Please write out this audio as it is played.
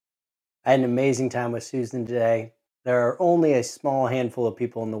I had an amazing time with Susan today. There are only a small handful of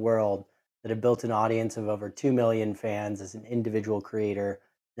people in the world that have built an audience of over 2 million fans as an individual creator,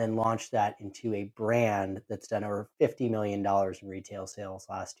 then launched that into a brand that's done over $50 million in retail sales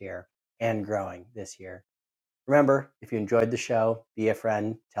last year and growing this year. Remember, if you enjoyed the show, be a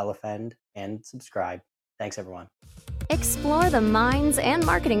friend, tell a friend, and subscribe. Thanks, everyone. Explore the minds and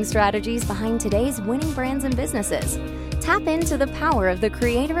marketing strategies behind today's winning brands and businesses. Tap into the power of the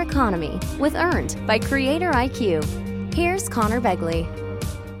creator economy with Earned by Creator IQ. Here's Connor Begley.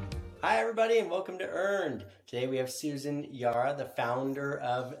 Hi, everybody, and welcome to Earned. Today we have Susan Yara, the founder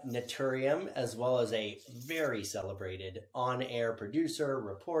of Naturium, as well as a very celebrated on-air producer,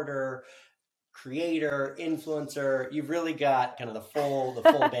 reporter, creator, influencer. You've really got kind of the full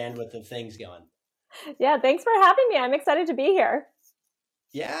bandwidth of things going. Yeah, thanks for having me. I'm excited to be here.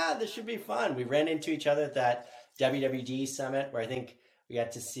 Yeah, this should be fun. We ran into each other at that WWD summit where I think we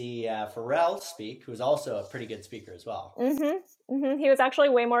got to see Pharrell speak, who's also a pretty good speaker as well. He was actually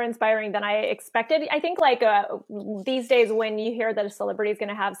way more inspiring than I expected. I think these days when you hear that a celebrity is going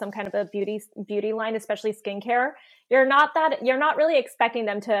to have some kind of a beauty line, especially skincare, you're not really expecting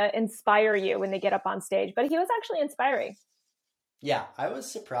them to inspire you when they get up on stage, but he was actually inspiring. Yeah, I was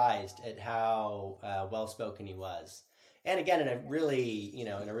surprised at how well-spoken he was. And again, in a really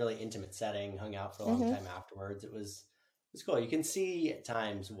intimate setting, hung out for a long time afterwards. It was cool. You can see at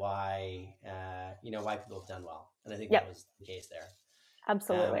times why people have done well. And I think that was the case there.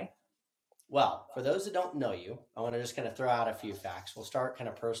 Absolutely. Well, for those that don't know you, I want to just kind of throw out a few facts. We'll start kind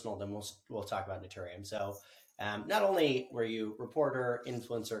of personal, then we'll talk about Naturium. So not only were you reporter,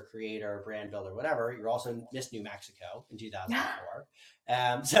 influencer, creator, brand builder, whatever, you're also Miss New Mexico in 2004.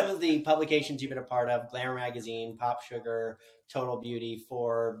 Some of the publications you've been a part of, Glamour Magazine, Pop Sugar, Total Beauty,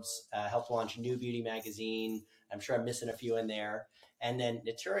 Forbes, helped launch New Beauty Magazine. I'm sure I'm missing a few in there. And then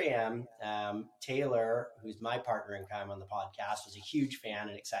Naturium, Taylor, who's my partner in crime on the podcast, was a huge fan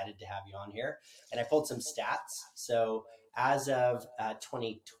and excited to have you on here. And I pulled some stats. So as of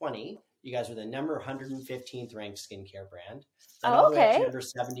 2020, you guys were the number 115th ranked skincare brand. Then all the way up to number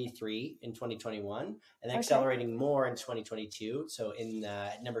 73 in 2021, and then accelerating more in 2022. So in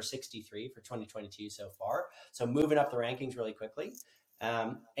number 63 for 2022 so far. So moving up the rankings really quickly.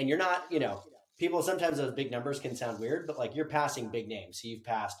 And you're not, people, sometimes those big numbers can sound weird, but like you're passing big names. So you've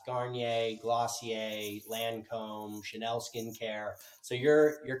passed Garnier, Glossier, Lancome, Chanel Skincare. So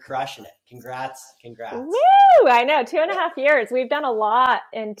you're crushing it. Congrats. Woo! I know, 2.5 years. We've done a lot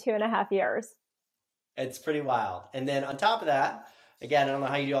in 2.5 years. It's pretty wild. And then on top of that, again, I don't know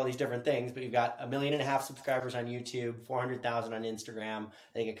how you do all these different things, but you've got 1.5 million subscribers on YouTube, 400,000 on Instagram,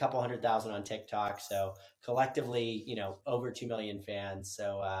 I think a couple 100,000 on TikTok. So collectively, over 2 million fans.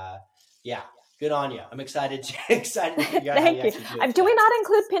 So yeah. Good on you. I'm excited to figure out how you actually do it. Do we not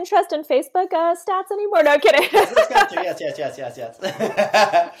include Pinterest and Facebook stats anymore? No, kidding. Yes.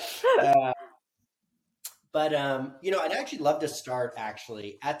 But I'd actually love to start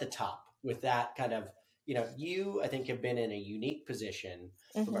actually at the top with that kind of, you, I think, have been in a unique position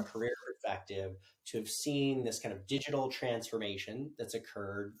from a career perspective to have seen this kind of digital transformation that's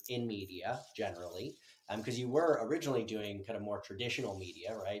occurred in media generally, because you were originally doing kind of more traditional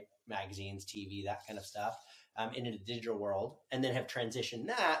media, right? Magazines, TV, that kind of stuff, into the digital world, and then have transitioned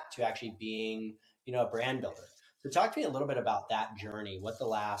that to actually being, a brand builder. So talk to me a little bit about that journey, what the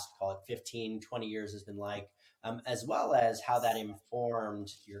last, call it 15, 20 years has been like, as well as how that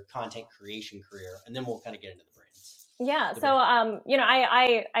informed your content creation career. And then we'll kind of get into the brands. Yeah. So,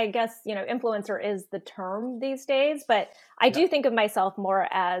 I guess, influencer is the term these days, but I do think of myself more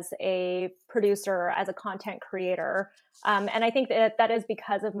as a producer, as a content creator. And I think that is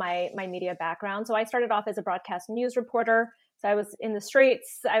because of my media background. So I started off as a broadcast news reporter. So I was in the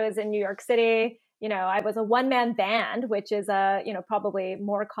streets, I was in New York City. I was a one-man band, which is, probably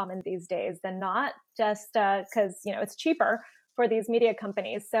more common these days than not, just because, it's cheaper for these media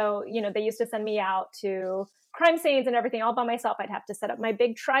companies. So, they used to send me out to crime scenes and everything all by myself. I'd have to set up my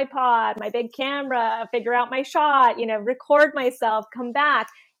big tripod, my big camera, figure out my shot, record myself, come back,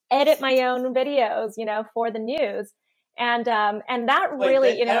 edit my own videos, for the news. And that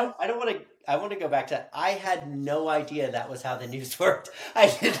really, I want to go back to, I had no idea that was how the news worked. I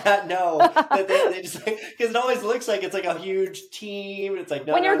did not know that they just, because it always looks like it's like a huge team. It's like,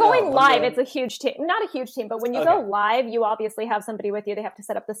 when you're going live, it's a huge team, not a huge team, but when you go live, you obviously have somebody with you. They have to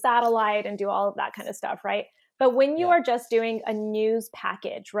set up the satellite and do all of that kind of stuff. Right. But when you are just doing a news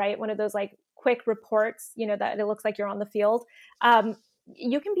package, right, one of those like quick reports, that it looks like you're on the field,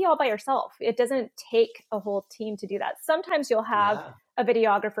 you can be all by yourself. It doesn't take a whole team to do that. Sometimes you'll have a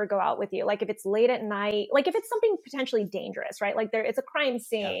videographer go out with you. Like if it's late at night, like if it's something potentially dangerous, right? Like it's a crime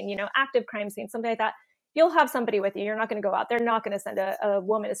scene, you know, active crime scene, something like that. You'll have somebody with you. You're not going to go out. They're not going to send a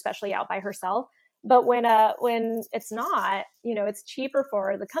woman, especially out by herself. But when it's not, you know, it's cheaper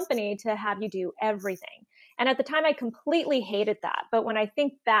for the company to have you do everything. And at the time I completely hated that. But when I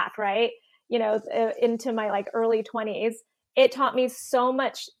think back, right, you know, into my like early 20s, it taught me so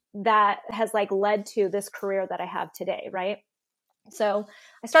much that has like led to this career that I have today, right? So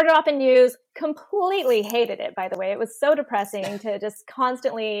I started off in news, completely hated it, by the way. It was so depressing to just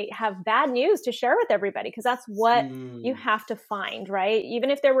constantly have bad news to share with everybody, because that's what you have to find, right?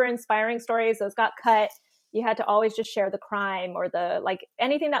 Even if there were inspiring stories, those got cut. You had to always just share the crime or the like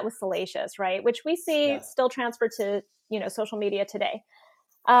anything that was salacious, right? Which we see still transferred to, you know, social media today.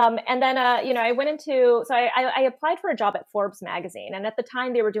 And then, you know, I went into, so I applied for a job at Forbes magazine. And at the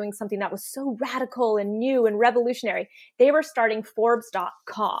time they were doing something that was so radical and new and revolutionary. They were starting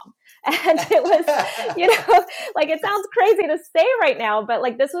Forbes.com. And it was, you know, like it sounds crazy to say right now, but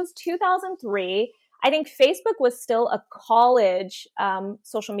like this was 2003. I think Facebook was still a college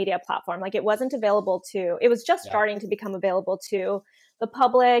social media platform. Like it wasn't available to, it was just starting to become available to the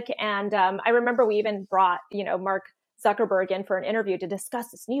public. And I remember we even brought, you know, Mark Zuckerberg in for an interview to discuss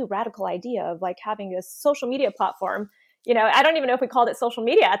this new radical idea of like having this social media platform. You know, I don't even know if we called it social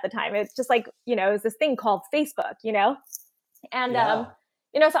media at the time. It's just like, you know, it was this thing called Facebook, you know? And,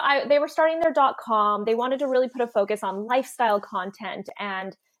 you know, so they were starting their .com. They wanted to really put a focus on lifestyle content.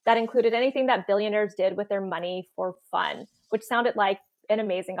 And that included anything that billionaires did with their money for fun, which sounded like an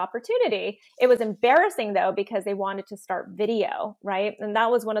amazing opportunity. It was embarrassing though, because they wanted to start video, right? And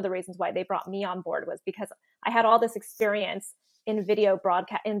that was one of the reasons why they brought me on board, was because I had all this experience in video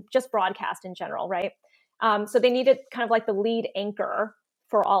broadcast and just broadcast in general, right? So they needed kind of like the lead anchor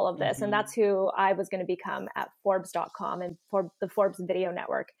for all of this. And that's who I was going to become at Forbes.com and for the Forbes Video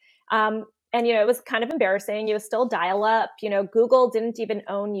Network. And, you know, it was kind of embarrassing. It was still dial up. You know, Google didn't even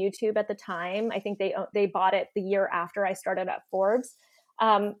own YouTube at the time. I think they bought it the year after I started at Forbes.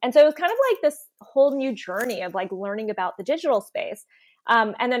 And so it was kind of like this whole new journey of like learning about the digital space.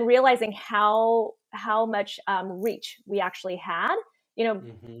 And then realizing how much reach we actually had. You know,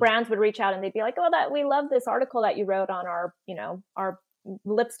 brands would reach out and they'd be like, "Oh, we love this article that you wrote on our, you know, our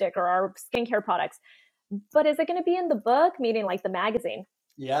lipstick or our skincare products, but is it going to be in the book?" Meaning like the magazine.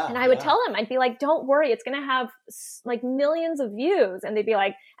 Yeah. And I would tell them, I'd be like, "Don't worry, it's going to have like millions of views." And they'd be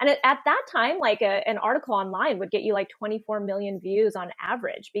like, and at that time, like an article online would get you like 24 million views on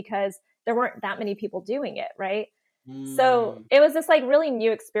average, because there weren't that many people doing it. Right. So it was this like really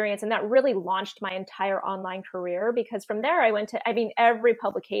new experience, and that really launched my entire online career, because from there I went to, I mean, every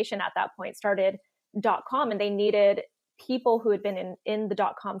publication at that point started .com, and they needed people who had been in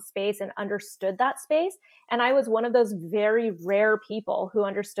the .com space and understood that space. And I was one of those very rare people who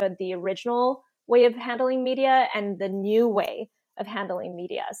understood the original way of handling media and the new way of handling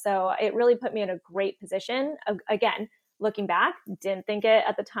media. So it really put me in a great position. Again, looking back, didn't think it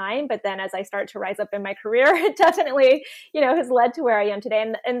at the time, but then as I start to rise up in my career, it definitely, you know, has led to where I am today.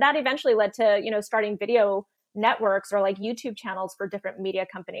 And that eventually led to, you know, starting video networks or like YouTube channels for different media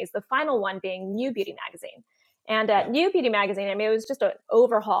companies. The final one being New Beauty Magazine. And New Beauty Magazine, I mean, it was just an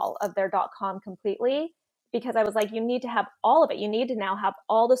overhaul of their .com completely, because I was like, you need to have all of it. You need to now have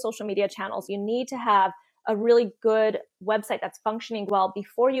all the social media channels. You need to have a really good website that's functioning well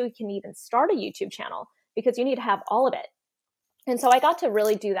before you can even start a YouTube channel, because you need to have all of it. And so I got to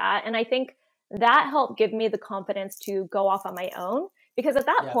really do that. And I think that helped give me the confidence to go off on my own, because at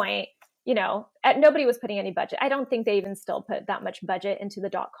that point, you know, nobody was putting any budget. I don't think they even still put that much budget into the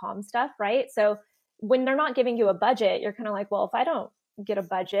 .com stuff, right? So when they're not giving you a budget, you're kind of like, well, if I don't get a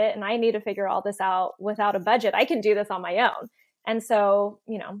budget and I need to figure all this out without a budget, I can do this on my own. And so,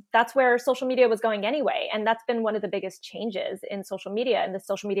 you know, that's where social media was going anyway. And that's been one of the biggest changes in social media and the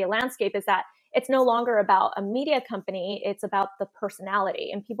social media landscape, is that it's no longer about a media company. It's about the personality,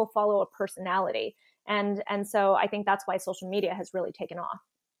 and people follow a personality. And so I think that's why social media has really taken off.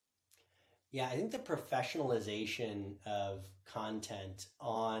 Yeah, I think the professionalization of content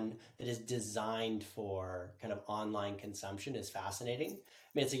that is designed for kind of online consumption is fascinating. I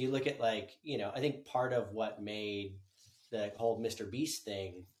mean, so you look at like, you know, I think part of what made the whole Mr. Beast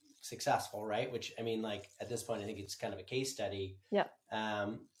thing successful, right? Which, I mean, like at this point, I think it's kind of a case study. Yeah.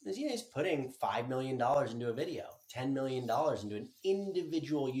 Is, you know, he's putting $5 million into a video, $10 million into an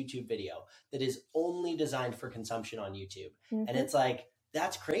individual YouTube video that is only designed for consumption on YouTube. And it's like,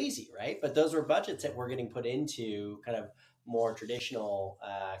 that's crazy, right? But those were budgets that were getting put into kind of more traditional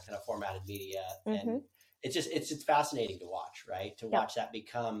kind of formatted media. it's fascinating to watch, right? To watch that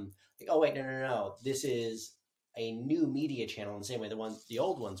become like, oh wait, no, this is a new media channel in the same way the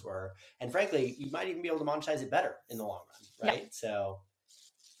old ones were, and frankly, you might even be able to monetize it better in the long run, right? So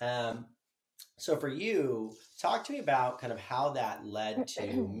for you, talk to me about kind of how that led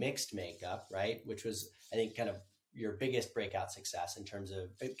to Mixed Makeup, right? Which was, I think, kind of your biggest breakout success in terms of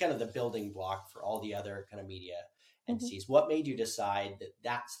kind of the building block for all the other kind of media entities. What made you decide that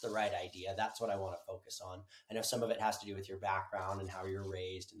that's the right idea? That's what I want to focus on. I know some of it has to do with your background and how you're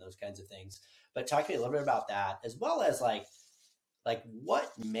raised and those kinds of things, but talk to me a little bit about that, as well as like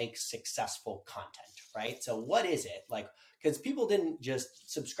what makes successful content, right? So what is it like? Because people didn't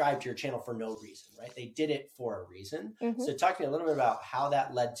just subscribe to your channel for no reason, right? They did it for a reason. So talk to me a little bit about how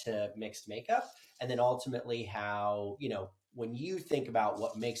that led to Mixed Makeup, and then ultimately how, when you think about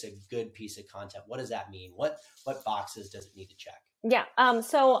what makes a good piece of content, what does that mean? What boxes does it need to check? Yeah.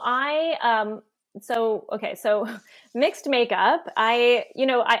 So Mixed Makeup, I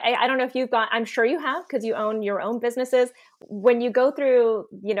don't know if you've got, I'm sure you have, because you own your own businesses. When you go through,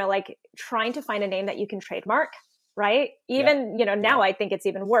 like trying to find a name that you can trademark, right? Even, now I think it's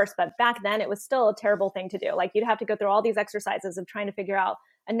even worse, but back then it was still a terrible thing to do. Like you'd have to go through all these exercises of trying to figure out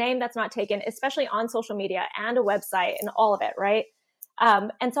a name that's not taken, especially on social media and a website and all of it, right?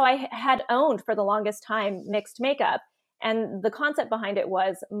 And so I had owned for the longest time Mixed Makeup. And the concept behind it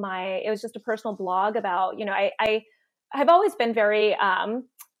was it was just a personal blog about, I have always been very,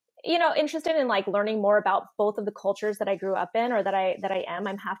 interested in like learning more about both of the cultures that I grew up in, or that I am.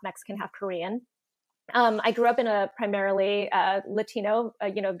 I'm half Mexican, half Korean. I grew up in a primarily Latino,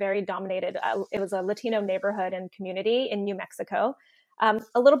 very dominated. It was a Latino neighborhood and community in New Mexico.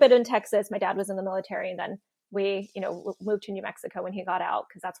 A little bit in Texas. My dad was in the military, and then we, moved to New Mexico when he got out,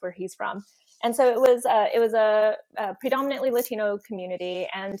 because that's where he's from. And so it was a predominantly Latino community.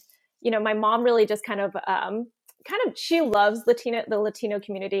 And, my mom really just she loves the Latino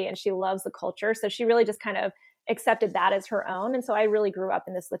community, and she loves the culture. So she really just kind of accepted that as her own. And so I really grew up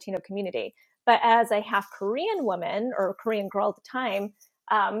in this Latino community. But as a half Korean woman, or Korean girl at the time,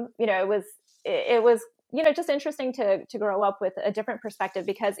 it was just interesting to grow up with a different perspective,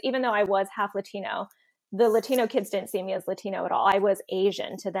 because even though I was half Latino, the Latino kids didn't see me as Latino at all. I was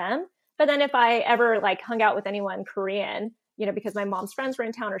Asian to them. But then if I ever like hung out with anyone Korean, because my mom's friends were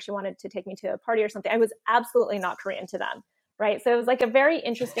in town, or she wanted to take me to a party or something, I was absolutely not Korean to them. Right. So it was like a very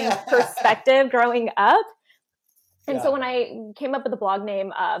interesting perspective growing up. And so when I came up with the blog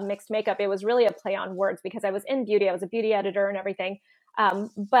name, Mixed Makeup, it was really a play on words, because I was in beauty. I was a beauty editor and everything.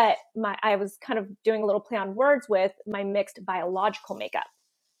 But I was kind of doing a little play on words with my mixed biological makeup.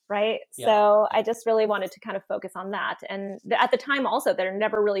 Right. Yeah. So I just really wanted to kind of focus on that. And at the time also, there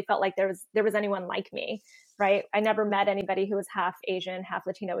never really felt like there was anyone like me. Right. I never met anybody who was half Asian, half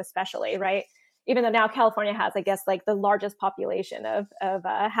Latino, especially. Right. Even though now California has, I guess, like the largest population of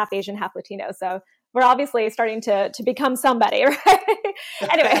half Asian, half Latino. So we're obviously starting to become somebody, right?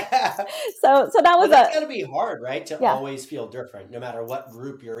 Anyway, so that was that's going to be hard, right? To always feel different, no matter what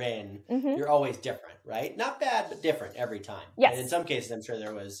group you're in. You're always different, right? Not bad, but different every time. Yes. And in some cases, I'm sure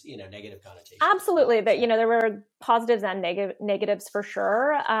there was, negative connotations. Absolutely, but there were positives and negatives for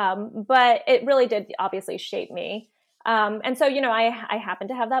sure. But it really did obviously shape me. And so, I happened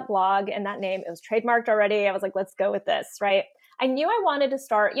to have that blog and that name. It was trademarked already. I was like, let's go with this, right? I knew I wanted to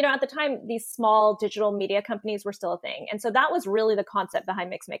start, at the time, these small digital media companies were still a thing. And so that was really the concept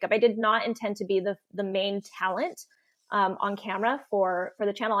behind Mixed Makeup. I did not intend to be the main talent on camera for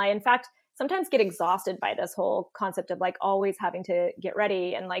the channel. I, in fact, sometimes get exhausted by this whole concept of like always having to get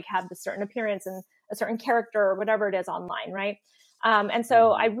ready and like have a certain appearance and a certain character or whatever it is online, right? And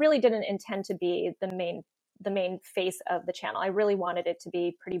so I really didn't intend to be the main face of the channel. I really wanted it to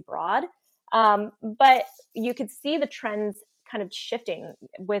be pretty broad. But you could see the trends kind of shifting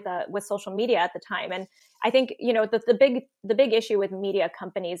with social media at the time. And I think, the big issue with media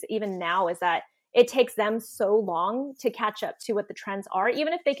companies even now is that it takes them so long to catch up to what the trends are.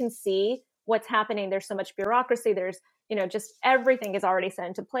 Even if they can see what's happening, there's so much bureaucracy, there's, just everything is already set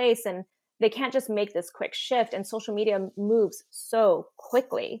into place, and they can't just make this quick shift. And social media moves so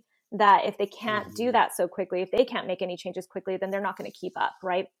quickly that if they can't do that so quickly, if they can't make any changes quickly, then they're not going to keep up,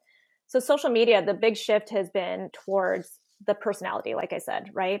 right? So social media, the big shift has been towards the personality, like I said,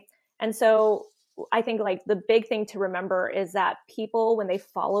 right? And so I think like the big thing to remember is that people, when they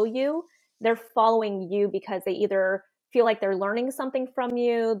follow you, they're following you because they either feel like they're learning something from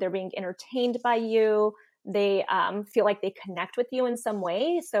you, they're being entertained by you, they feel like they connect with you in some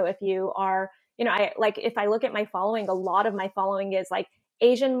way. So if you are, if I look at my following, a lot of my following is like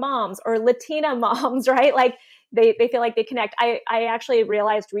Asian moms or Latina moms, right? Like they feel like they connect. I actually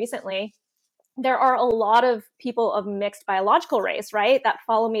realized recently there are a lot of people of mixed biological race, right, that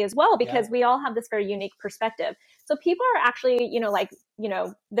follow me as well, because we all have this very unique perspective. So people are actually,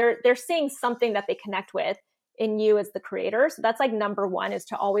 they're seeing something that they connect with in you as the creator. So that's like number one, is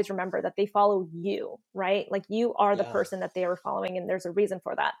to always remember that they follow you, right? Like you are the person that they are following, and there's a reason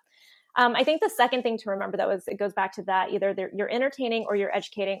for that. I think the second thing to remember, though, is it goes back to that either you're entertaining or you're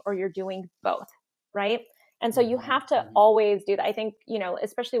educating or you're doing both, right? And so you have to always do that. I think,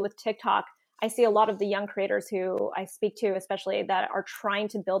 especially with TikTok, I see a lot of the young creators who I speak to, especially, that are trying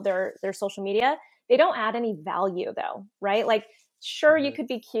to build their social media. They don't add any value, though, right? Like, sure, you could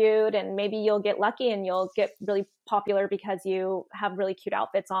be cute and maybe you'll get lucky and you'll get really popular because you have really cute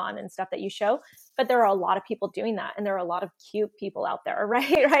outfits on and stuff that you show. But there are a lot of people doing that, and there are a lot of cute people out there,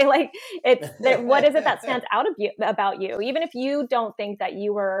 right? Right? Like, what is it that stands out about you? Even if you don't think that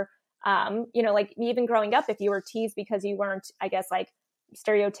you were, like even growing up, if you were teased because you weren't, I guess, like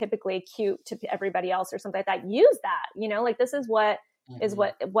stereotypically cute to everybody else or something like that, use that, like this is what is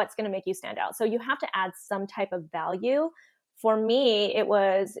what's going to make you stand out. So you have to add some type of value. For me, it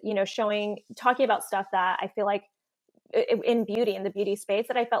was, talking about stuff that I feel like in the beauty space,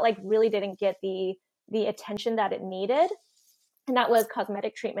 that I felt like really didn't get the attention that it needed. And that was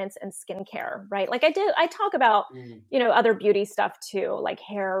cosmetic treatments and skincare, right? Like I talk about, other beauty stuff too, like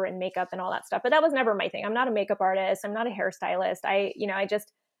hair and makeup and all that stuff, but that was never my thing. I'm not a makeup artist. I'm not a hairstylist. I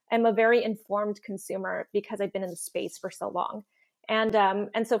just am a very informed consumer because I've been in the space for so long.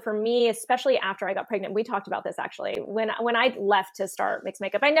 And so for me, especially after I got pregnant, we talked about this actually, when I left to start Mix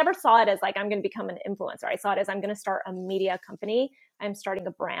Makeup, I never saw it as like, I'm going to become an influencer. I saw it as, I'm going to start a media company. I'm starting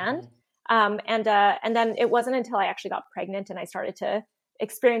a brand. And then it wasn't until I actually got pregnant and I started to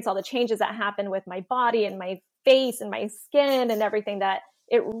experience all the changes that happened with my body and my face and my skin and everything, that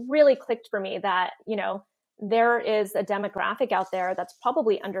it really clicked for me that, there is a demographic out there that's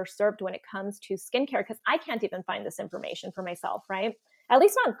probably underserved when it comes to skincare, because I can't even find this information for myself, right? At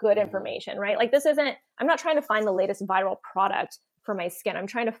least not good information, right? Like I'm not trying to find the latest viral product for my skin. I'm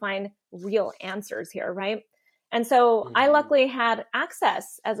trying to find real answers here, right? And so I luckily had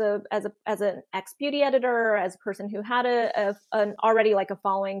access as an ex beauty editor, as a person who had an already like a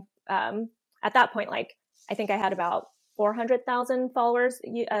following. At that point, like I think I had about 400,000 followers,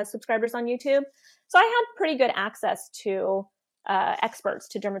 subscribers on YouTube. So I had pretty good access to experts,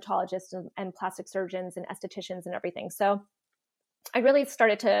 to dermatologists and plastic surgeons and estheticians and everything. So I really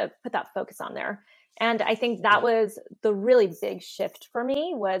started to put that focus on there. And I think that was the really big shift for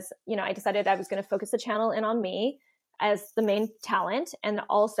me was, I decided I was going to focus the channel in on me as the main talent, and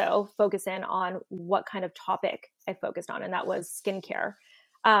also focus in on what kind of topic I focused on. And that was skincare.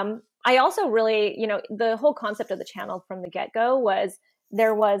 I also really, the whole concept of the channel from the get-go was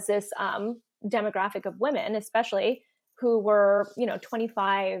there was this demographic of women, especially, who were,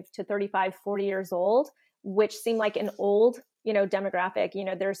 25 to 35, 40 years old, which seemed like an old, demographic.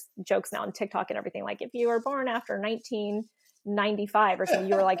 There's jokes now on TikTok and everything, like if you were born after 1995 or something,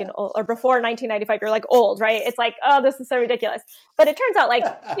 you were like an old, or before 1995, you're like old, right? It's like, oh, this is so ridiculous. But it turns out like,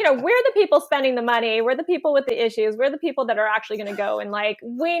 we're the people spending the money. We're the people with the issues. We're the people that are actually going to go and like,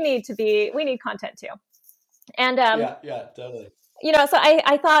 we need content too. And, yeah, totally. So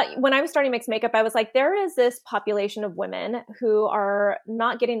I thought when I was starting Mix Makeup, I was like, there is this population of women who are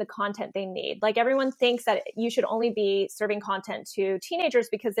not getting the content they need. Like everyone thinks that you should only be serving content to teenagers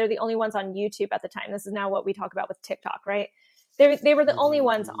because they're the only ones on YouTube at the time. This is now what we talk about with TikTok, right? They were the only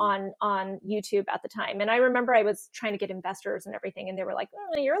ones on YouTube at the time. And I remember I was trying to get investors and everything, and they were like,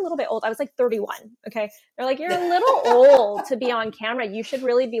 oh, you're a little bit old. I was like 31. Okay. They're like, you're a little old to be on camera. You should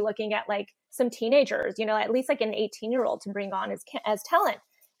really be looking at like some teenagers, at least like an 18-year-old to bring on as talent.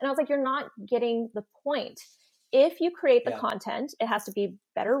 And I was like, you're not getting the point. If you create the content, it has to be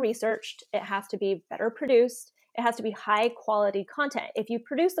better researched. It has to be better produced. It has to be high quality content. If you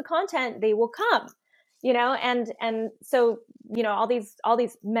produce the content, they will come. And so, all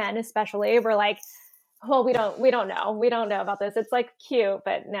these men especially were like, well, we don't know about this. It's like cute,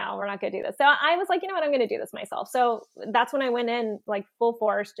 but no, we're not going to do this. So I was like, you know what, I'm going to do this myself. So that's when I went in like full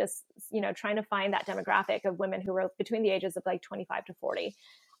force, just, trying to find that demographic of women who were between the ages of like 25 to 40.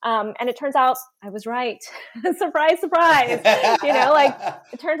 And it turns out I was right. Surprise, surprise. Like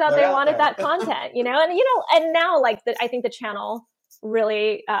it turns out they wanted that content, and now like I think the channel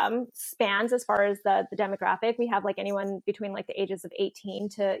really spans as far as the demographic. We have like anyone between like the ages of 18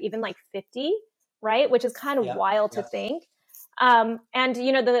 to even like 50, right? Which is kind of wild to think. And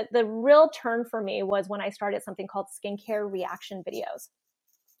the real turn for me was when I started something called skincare reaction videos.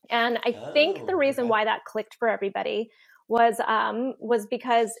 And I think the reason why that clicked for everybody was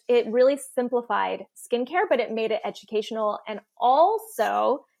because it really simplified skincare, but it made it educational and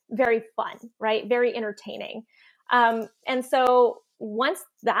also very fun, right? Very entertaining. And so once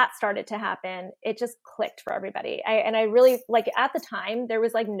that started to happen, it just clicked for everybody. I really, like, at the time, there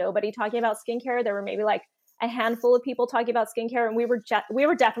was like nobody talking about skincare. There were maybe like a handful of people talking about skincare, and we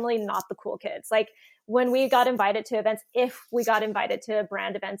were definitely not the cool kids. Like, when we got invited to events, if we got invited to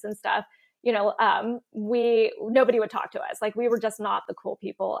brand events and stuff, nobody would talk to us. Like, we were just not the cool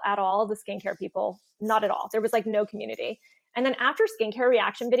people at all. The skincare people, not at all. There was like no community. And then after skincare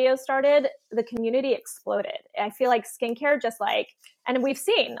reaction videos started, the community exploded. I feel like skincare just like, and we've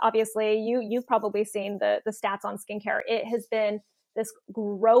seen, obviously, you've probably seen the stats on skincare. It has been this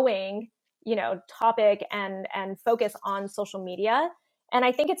growing, topic and focus on social media. And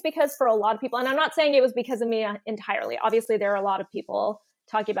I think it's because for a lot of people, and I'm not saying it was because of me entirely. Obviously, there are a lot of people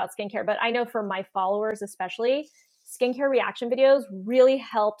talking about skincare, but I know for my followers, especially, skincare reaction videos really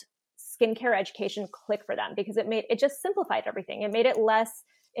helped skincare education click for them, because it just simplified everything. It made it less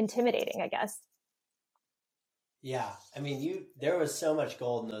intimidating, I guess. Yeah. I mean, there was so much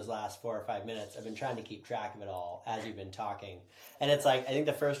gold in those last 4 or 5 minutes. I've been trying to keep track of it all as you've been talking. And it's like, I think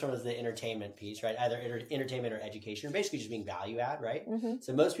the first one was the entertainment piece, right? Either entertainment or education, or basically just being value add, right? Mm-hmm.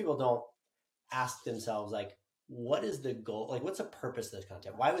 So most people don't ask themselves, like, what is the goal? Like, what's the purpose of this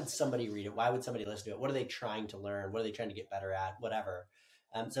content? Why would somebody read it? Why would somebody listen to it? What are they trying to learn? What are they trying to get better at? Whatever.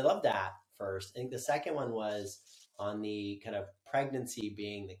 So I love that first. I think the second one was on the kind of pregnancy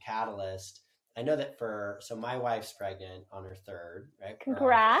being the catalyst. I know that so my wife's pregnant on her third, right?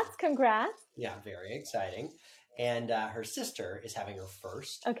 Congrats. Yeah, very exciting. And her sister is having her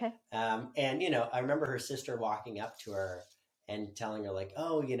first. Okay. And, I remember her sister walking up to her and telling her, like,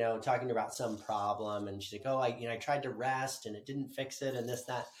 oh, talking about some problem. And she's like, oh, I tried to rest and it didn't fix it and this,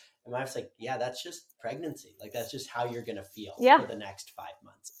 that. And my wife's like, yeah, that's just pregnancy. Like, that's just how you're going to feel for the next 5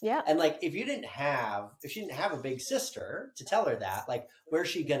 months. Yeah. And like, if she didn't have a big sister to tell her that, like, where's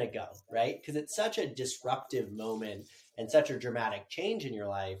she going to go? Right. Because it's such a disruptive moment and such a dramatic change in your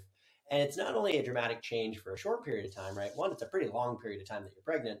life. And it's not only a dramatic change for a short period of time, right? One, it's a pretty long period of time that you're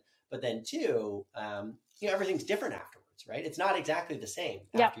pregnant, but then two, everything's different afterwards, right? It's not exactly the same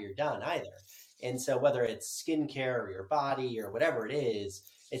after you're done either. And so whether it's skincare or your body or whatever it is,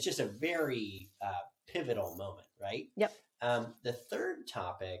 it's just a very pivotal moment, right? Yep. The third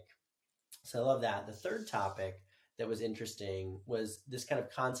topic, so I love that. The third topic that was interesting was this kind of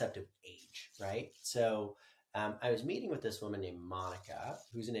concept of age, right? So I was meeting with this woman named Monica,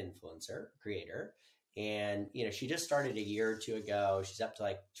 who's an influencer, creator. And, she just started a year or two ago. She's up to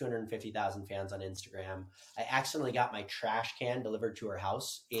like 250,000 fans on Instagram. I accidentally got my trash can delivered to her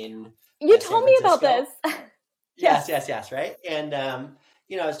house in You told me about this. Yes. Right. And,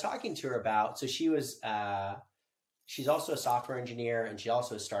 I was talking to her about, so she's also a software engineer, and she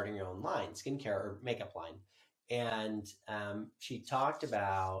also is starting her own line, skincare or makeup line. And she talked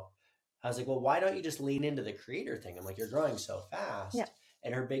about, I was like, well, why don't you just lean into the creator thing? I'm like, you're growing so fast. Yeah.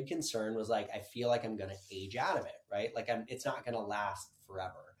 And her big concern was like, I feel like I'm going to age out of it, right? Like it's not going to last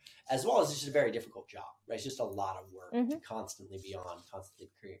forever, as well as it's just a very difficult job, right? It's just a lot of work to constantly be on, constantly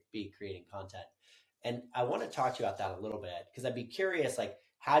be creating content. And I want to talk to you about that a little bit, because I'd be curious, like,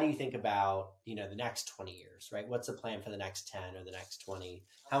 how do you think about, the next 20 years, right? What's the plan for the next 10 or the next 20?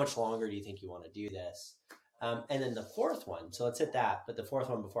 How much longer do you think you want to do this? And then the fourth one, so let's hit that. But the fourth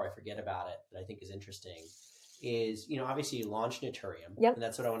one, before I forget about it, that I think is interesting is, obviously you launched Naturium, and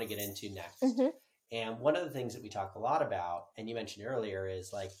that's what I want to get into next. And one of the things that we talk a lot about, and you mentioned earlier,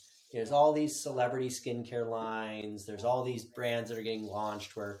 is like, there's all these celebrity skincare lines. There's all these brands that are getting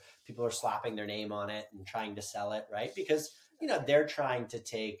launched where people are slapping their name on it and trying to sell it, right? Because, they're trying to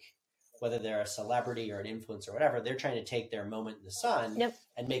take, whether they're a celebrity or an influencer or whatever, they're trying to take their moment in the sun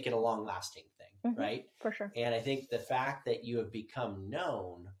and make it a long lasting thing, right? For sure. And I think the fact that you have become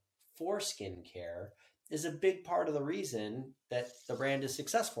known for skincare is a big part of the reason that the brand is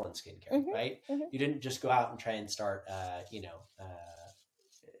successful in skincare, right? You didn't just go out and try and start,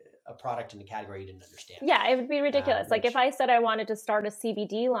 a product in a category you didn't understand. Yeah, it would be ridiculous. Like if I said I wanted to start a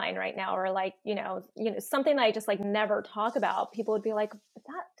CBD line right now, or like, something that I just like never talk about, people would be like, but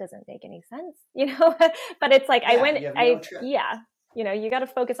that doesn't make any sense, but it's like, you got to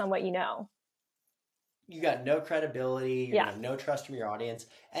focus on what you know. You got no credibility. You have no trust from your audience.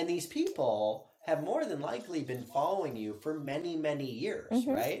 And these people have more than likely been following you for many, many years,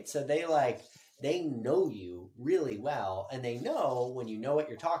 right? So they know you really well, and they know when you know what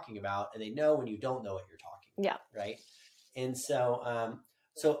you're talking about, and they know when you don't know what you're talking about, right? And so,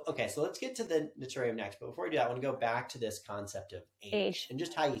 so let's get to the Naturium next. But before we do that, I want to go back to this concept of age and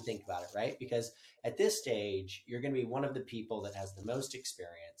just how you think about it, right? Because at this stage, you're going to be one of the people that has the most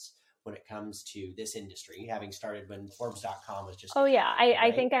experience, when it comes to this industry, having started when Forbes.com was just. Oh yeah. I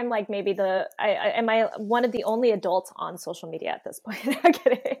right? think I'm like maybe am I one of the only adults on social media at this point? I'm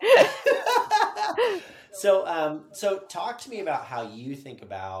kidding. So talk to me about how you think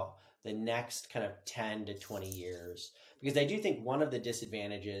about the next kind of 10 to 20 years, because I do think one of the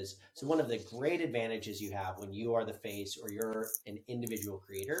disadvantages, so one of the great advantages you have when you are the face or you're an individual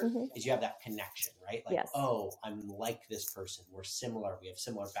creator is you have that connection, right? Like, oh, I'm like this person. We're similar. We have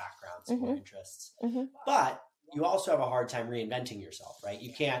similar backgrounds, similar interests. But you also have a hard time reinventing yourself, right?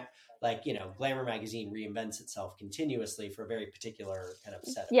 You can't, like, Glamour magazine reinvents itself continuously for a very particular kind of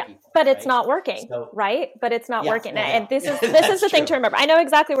set of people. But it's not working, right? But it's not working. And this is the thing to remember. I know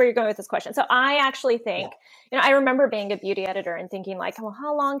exactly where you're going with this question. So I actually think, I remember being a beauty editor and thinking like, well,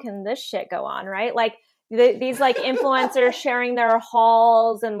 how long can this shit go on, right? Like these like influencers sharing their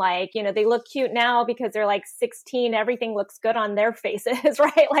hauls and like, they look cute now because they're like 16, everything looks good on their faces,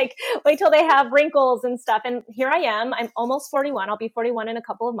 right? Like wait till they have wrinkles and stuff. And here I am, I'm almost 41. I'll be 41 in a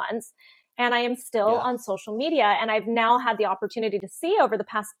couple of months. And I am still on social media. And I've now had the opportunity to see over the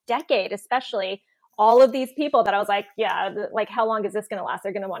past decade, especially all of these people that I was like, like how long is this going to last?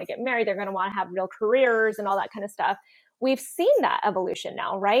 They're going to want to get married. They're going to want to have real careers and all that kind of stuff. We've seen that evolution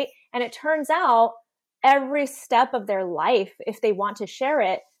now, right? And it turns out every step of their life, if they want to share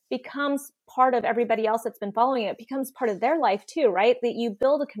it, becomes part of everybody else that's been following it, becomes part of their life too, right? That you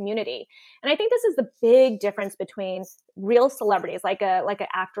build a community. And I think this is the big difference between real celebrities, like an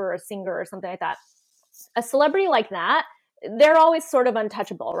actor or a singer or something like that. A celebrity like that, they're always sort of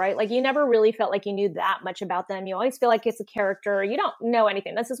untouchable, right? Like you never really felt like you knew that much about them. You always feel like it's a character. You don't know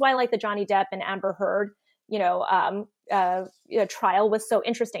anything. This is why like the Johnny Depp and Amber Heard trial was so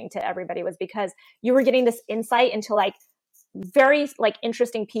interesting to everybody, was because you were getting this insight into like very like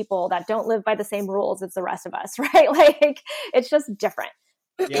interesting people that don't live by the same rules as the rest of us, right? Like it's just different.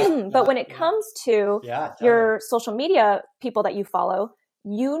 But when it comes to your social media people that you follow,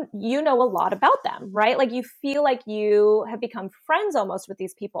 you know a lot about them, right? Like you feel like you have become friends almost with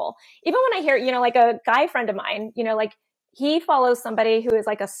these people. Even when I hear, like a guy friend of mine, like he follows somebody who is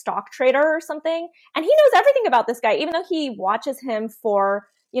like a stock trader or something, and he knows everything about this guy, even though he watches him for,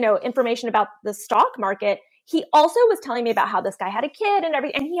 information about the stock market. He also was telling me about how this guy had a kid and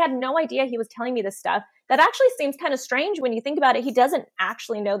everything, and he had no idea he was telling me this stuff. That actually seems kind of strange when you think about it. He doesn't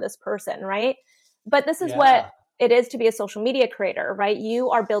actually know this person, right? But this is what it is to be a social media creator, right? You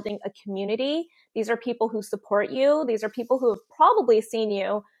are building a community. These are people who support you. These are people who have probably seen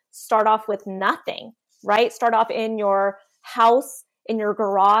you start off with nothing, right? Start off in your house, in your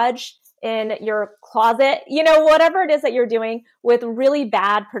garage, in your closet, whatever it is that you're doing with really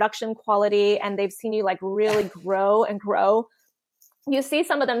bad production quality. And they've seen you like really grow and grow. You see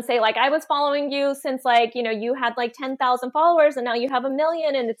some of them say like, I was following you since like, you had like 10,000 followers and now you have 1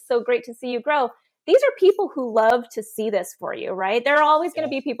 million and it's so great to see you grow. These are people who love to see this for you, right? There are always going to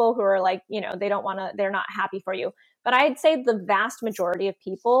be people who are like, they're not happy for you. But I'd say the vast majority of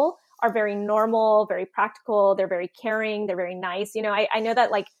people are very normal, very practical. They're very caring. They're very nice. I know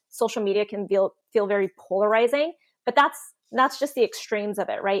that like social media can feel very polarizing, but that's just the extremes of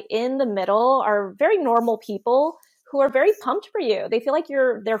it, right? In the middle are very normal people who are very pumped for you. They feel like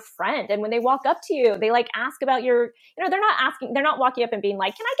you're their friend. And when they walk up to you, they like ask about your, they're not walking up and being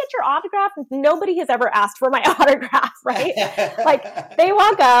like, can I get your autograph? Nobody has ever asked for my autograph, right? Like they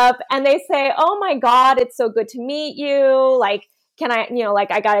walk up and they say, oh my God, it's so good to meet you. Like, can I,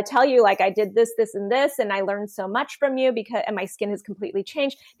 I got to tell you, like I did this, this, and this, and I learned so much from you and my skin has completely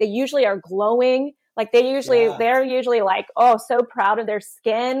changed. They usually are glowing. Like they're usually like, oh, so proud of their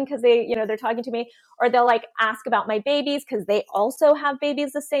skin because they're talking to me, or they'll like ask about my babies because they also have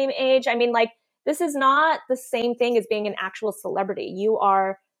babies the same age. I mean, like this is not the same thing as being an actual celebrity. You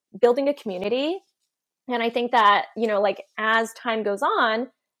are building a community. And I think that, like as time goes on,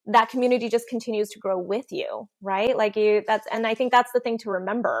 that community just continues to grow with you, right? Like and I think that's the thing to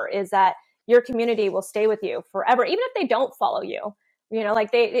remember is that your community will stay with you forever, even if they don't follow you.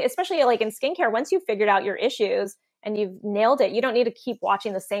 Like especially like in skincare, once you've figured out your issues and you've nailed it, you don't need to keep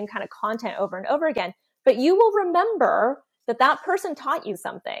watching the same kind of content over and over again, but you will remember that person taught you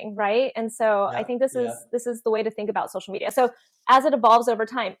something, right? And so I think this is the way to think about social media. So as it evolves over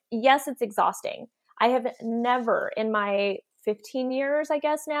time, yes, it's exhausting. I have never in my 15 years, I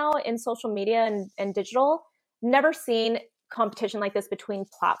guess now in social media and digital, never seen competition like this between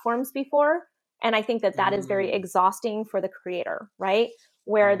platforms before. And I think that is very exhausting for the creator, right?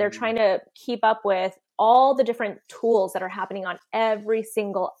 Where they're trying to keep up with all the different tools that are happening on every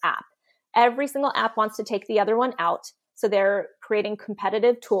single app. Every single app wants to take the other one out. So they're creating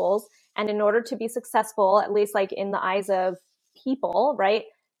competitive tools. And in order to be successful, at least like in the eyes of people, right?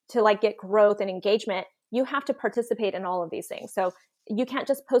 to like get growth and engagement, you have to participate in all of these things. So you can't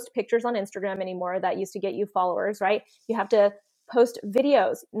just post pictures on Instagram anymore that used to get you followers, right? You have to post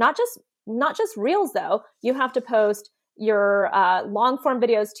videos, not just reels though. You have to post your long form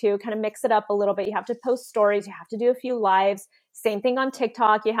videos too, kind of mix it up a little bit. You have to post stories. You have to do a few lives. Same thing on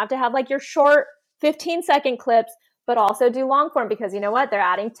TikTok. You have to have like your short 15-second clips, but also do long form, because you know what? They're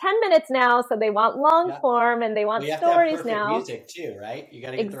adding 10 minutes now. So they want long form and they want stories now. Music too, right? You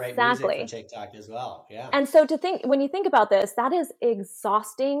got to get the right music for TikTok as well. Yeah. And so when you think about this, that is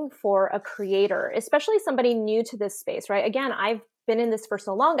exhausting for a creator, especially somebody new to this space, right? Again, I've been in this for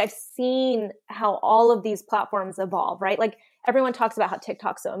so long. I've seen how all of these platforms evolve, right? Like everyone talks about how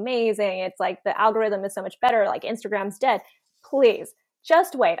TikTok's so amazing. It's like the algorithm is so much better. Like Instagram's dead. Please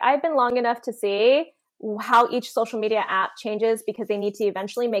just wait. I've been long enough to see how each social media app changes, because they need to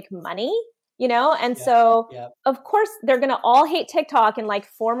eventually make money, you know? And so of course they're going to all hate TikTok in like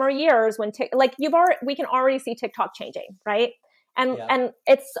 4 more years when we can already see TikTok changing. Right. And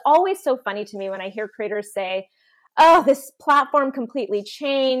it's always so funny to me when I hear creators say, oh, this platform completely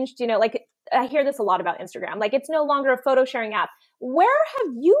changed. You know, like I hear this a lot about Instagram. Like it's no longer a photo sharing app. Where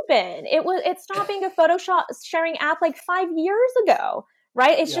have you been? It stopped being a photo sharing app like 5 years ago,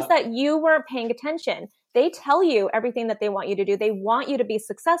 right? It's just that you weren't paying attention. They tell you everything that they want you to do. They want you to be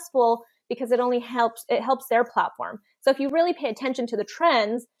successful because it helps their platform. So if you really pay attention to the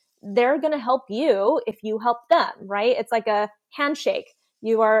trends, they're going to help you if you help them, right? It's like a handshake.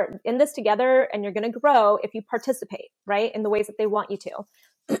 You are in this together and you're going to grow if you participate, right? In the ways that they want you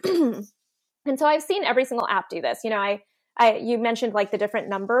to. And so I've seen every single app do this. You know, you mentioned like the different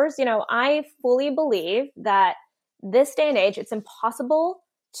numbers. You know, I fully believe that this day and age, it's impossible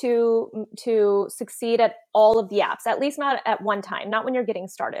to succeed at all of the apps, at least not at one time, not when you're getting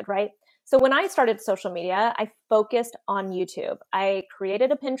started, right? So when I started social media, I focused on YouTube. I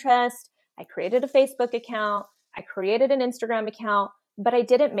created a Pinterest, I created a Facebook account, I created an Instagram account, but I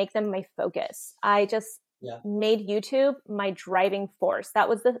didn't make them my focus. I just made YouTube my driving force. That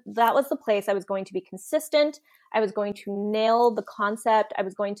was the place I was going to be consistent. I was going to nail the concept. I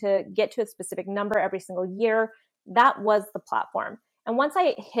was going to get to a specific number every single year. That was the platform. And once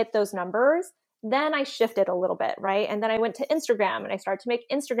I hit those numbers, then I shifted a little bit, right? And then I went to Instagram and I started to make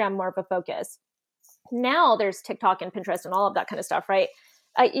Instagram more of a focus. Now there's TikTok and Pinterest and all of that kind of stuff, right?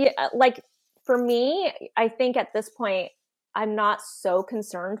 Like for me, I think at this point, I'm not so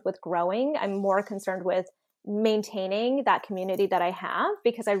concerned with growing. I'm more concerned with maintaining that community that I have,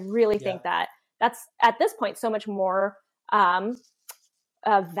 because I really think that that's at this point so much more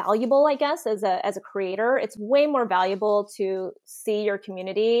valuable, I guess, as a creator. It's way more valuable to see your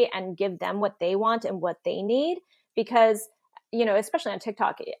community and give them what they want and what they need, because, you know, especially on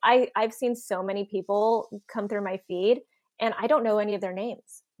TikTok, I've seen so many people come through my feed and I don't know any of their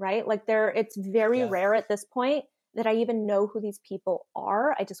names, right? Like it's very rare at this point that I even know who these people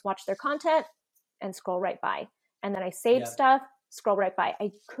are. I just watch their content and scroll right by. And then I save stuff, scroll right by.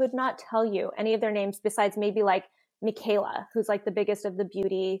 I could not tell you any of their names besides maybe like Michaela, who's like the biggest of the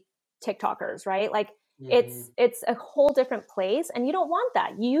beauty TikTokers, right? Like it's a whole different place. And you don't want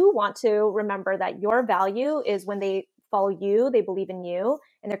that. You want to remember that your value is when they follow you, they believe in you,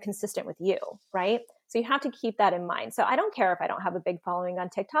 and they're consistent with you, right? So you have to keep that in mind. So I don't care if I don't have a big following on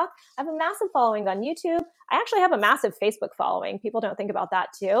TikTok. I have a massive following on YouTube. I actually have a massive Facebook following. People don't think about that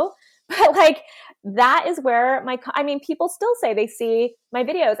too. But like, that is where people still say they see my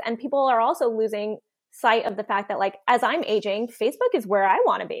videos, and people are also losing sight of the fact that like, as I'm aging, Facebook is where I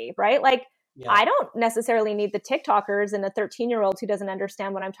want to be, right? Like, I don't necessarily need the TikTokers and the 13-year-old who doesn't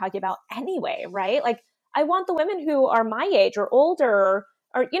understand what I'm talking about anyway, right? Like, I want the women who are my age or older,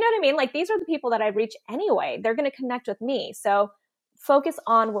 or you know what I mean? Like, these are the people that I reach anyway. They're going to connect with me. So focus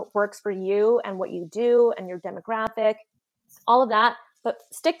on what works for you and what you do and your demographic, all of that. But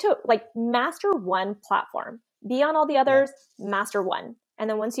stick to like master one platform. Be on all the others, master one. And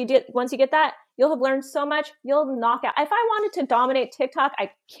then once you get that, you'll have learned so much. You'll knock out. If I wanted to dominate TikTok,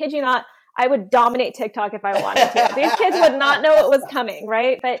 I kid you not, I would dominate TikTok if I wanted to. These kids would not know it was coming,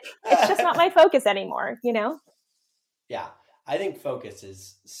 right? But it's just not my focus anymore, you know? Yeah. I think focus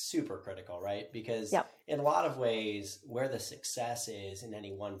is super critical, right? Because in a lot of ways, where the success is in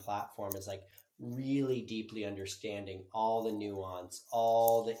any one platform is like really deeply understanding all the nuance,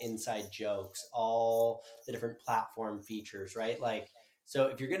 all the inside jokes, all the different platform features, right? Like, so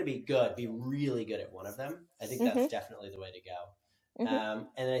if you're going to be good, be really good at one of them. I think that's definitely the way to go.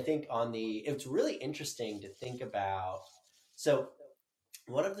 And I think it's really interesting to think about. So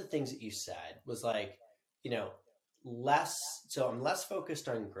one of the things that you said was like, you know, I'm less focused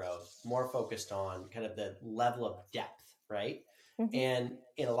on growth, more focused on kind of the level of depth, right? Mm-hmm. And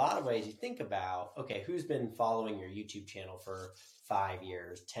in a lot of ways, you think about, okay, who's been following your YouTube channel for 5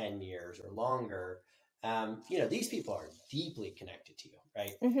 years, 10 years, or longer? These people are deeply connected to you,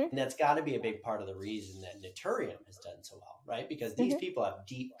 right? Mm-hmm. And that's got to be a big part of the reason that Naturium has done so well, right? Because these Mm-hmm. people have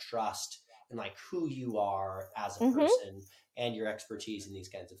deep trust in like who you are as a Mm-hmm. person and your expertise in these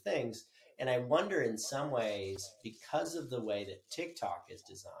kinds of things. And I wonder in some ways, because of the way that TikTok is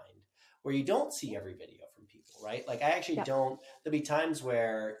designed, where you don't see every video from people, right? Like I actually Yep. don't, there'll be times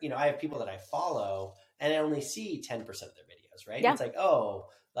where, I have people that I follow and I only see 10% of their videos, right? Yeah. It's like, oh,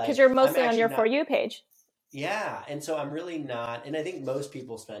 like because you're mostly I'm on your not, For You page. yeah. And so I'm really not, and I think most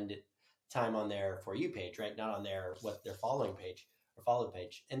people spend time on their For You page, right? Not on their following page or followed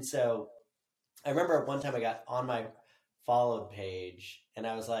page. And so I remember one time I got on my followed page and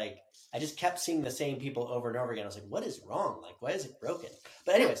I was like, I just kept seeing the same people over and over again. I was like, what is wrong? Like, why is it broken?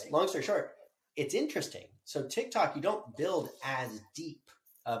 But anyways, long story short, it's interesting. So TikTok, you don't build as deep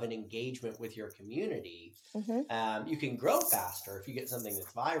of an engagement with your community. Mm-hmm. You can grow faster if you get something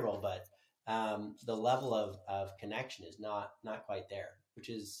that's viral, but the level of connection is not quite there, which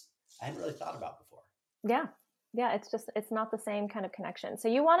is, I hadn't really thought about before. Yeah, it's not the same kind of connection. So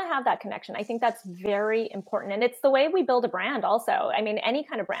you want to have that connection. I think that's very important. And it's the way we build a brand also. I mean, any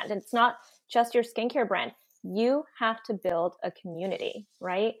kind of brand. It's not just your skincare brand. You have to build a community,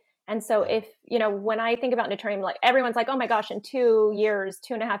 right? And so if, when I think about Naturium, like everyone's like, oh my gosh, in 2.5 years,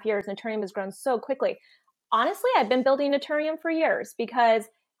 Naturium has grown so quickly. Honestly, I've been building Naturium for years because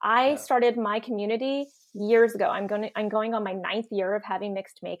I started my community years ago. I'm going on my 9th year of having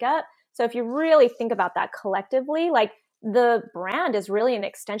mixed makeup. So if you really think about that collectively, like the brand is really an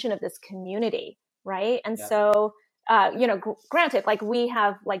extension of this community, right? And so, granted, like we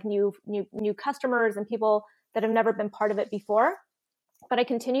have like new customers and people that have never been part of it before, but I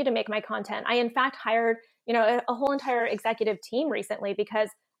continue to make my content. I in fact hired, a whole entire executive team recently because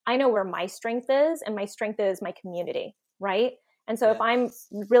I know where my strength is, and my strength is my community, right? And so if I'm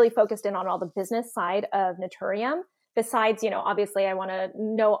really focused in on all the business side of Naturium, besides, obviously I want to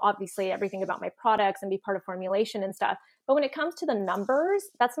know everything about my products and be part of formulation and stuff. But when it comes to the numbers,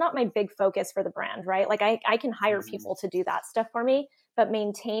 that's not my big focus for the brand, right? Like I can hire people to do that stuff for me, but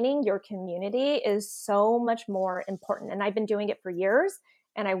maintaining your community is so much more important. And I've been doing it for years,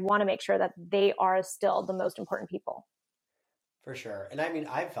 and I want to make sure that they are still the most important people. For sure. And I mean,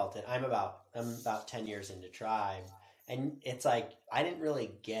 I've felt it. I'm about 10 years into Tribe, and it's like, I didn't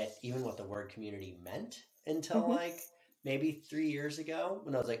really get even what the word community meant until like maybe 3 years ago,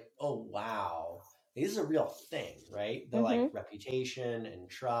 when I was like, oh, wow, this is a real thing, right? The like reputation and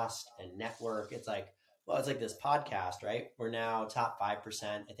trust and network. It's like, well, it's like this podcast, right? We're now top 5%,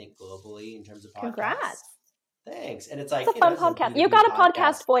 I think, globally in terms of podcasts. Congrats. Thanks. And it's like, it's a fun podcast. You got a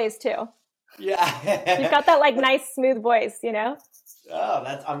podcast voice too. Yeah. You've got that like nice, smooth voice,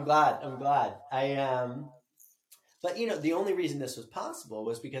 Oh, I'm glad. But the only reason this was possible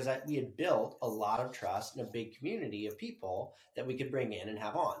was because we had built a lot of trust and a big community of people that we could bring in and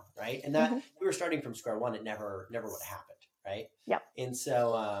have on, right? And that we were starting from square one. It never would have happened, right? Yep. And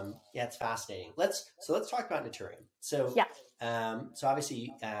so, it's fascinating. Let's talk about Naturium. So, so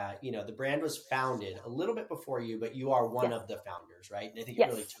obviously, the brand was founded a little bit before you, but you are one of the founders, right? And I think it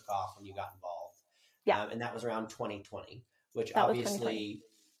really took off when you got involved. Yeah. And that was around 2020, which obviously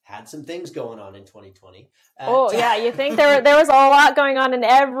had some things going on in 2020. You think there was a lot going on in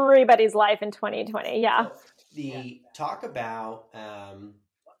everybody's life in 2020. Yeah. So talk about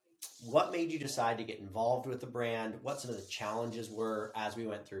what made you decide to get involved with the brand, what some of the challenges were as we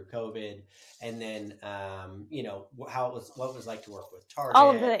went through COVID, and then what it was like to work with Target.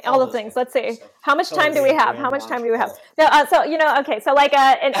 All the things. Let's see. So, how much time do we have? No, what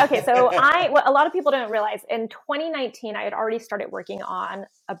a lot of people don't realize, in 2019 I had already started working on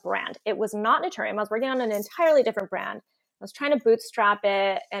a brand. It was not Naturium. I was working on an entirely different brand. I was trying to bootstrap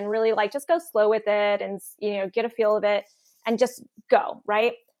it and really like just go slow with it and get a feel of it and just go,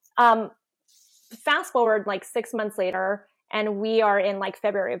 right? Fast forward like 6 months later, and we are in like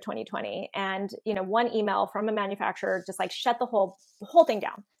February of 2020, and one email from a manufacturer just like shut the whole thing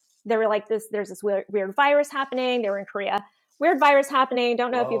down. They were like, there's this weird virus happening. They were in Korea. Weird virus happening. Don't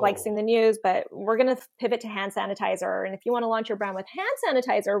know if you've like seen the news, but we're going to pivot to hand sanitizer. And if you want to launch your brand with hand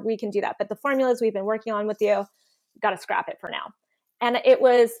sanitizer, we can do that. But the formulas we've been working on with you, got to scrap it for now. And it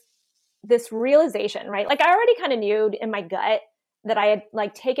was this realization, right? Like I already kind of knew in my gut that I had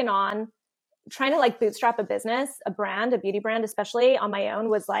like taken on trying to like bootstrap a business, a brand, a beauty brand, especially on my own,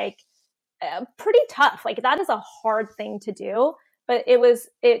 was like pretty tough. Like that is a hard thing to do, but it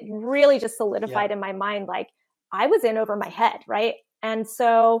really just solidified in my mind. Like I was in over my head. Right. And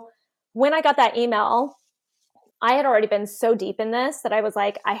so when I got that email, I had already been so deep in this that I was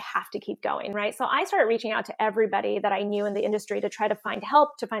like, I have to keep going, right? So I started reaching out to everybody that I knew in the industry to try to find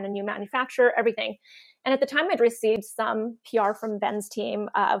help, to find a new manufacturer, everything. And at the time, I'd received some PR from Ben's team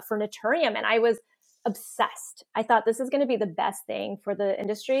for Naturium, and I was obsessed. I thought this is going to be the best thing for the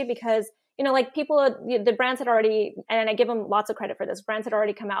industry because, you know, like people, the brands had already, and I give them lots of credit for this, brands had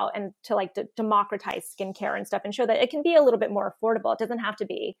already come out and to like democratize skincare and stuff and show that it can be a little bit more affordable. It doesn't have to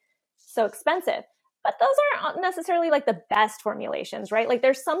be so expensive. But those aren't necessarily like the best formulations, right? Like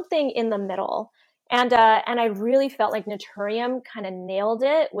there's something in the middle. And I really felt like Naturium kind of nailed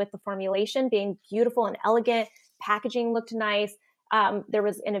it with the formulation being beautiful and elegant. Packaging looked nice. There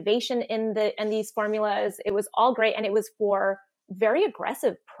was innovation in these formulas. It was all great. And it was for very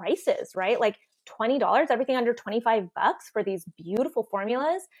aggressive prices, right? Like $20, everything under $25 for these beautiful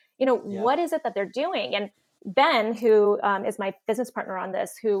formulas. You know, what is it that they're doing? And Ben, who is my business partner on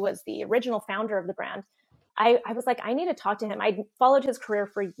this, who was the original founder of the brand, I was like, I need to talk to him. I followed his career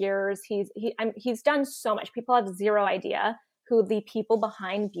for years. He's done so much. People have zero idea who the people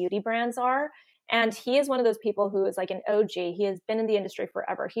behind beauty brands are. And he is one of those people who is like an OG. He has been in the industry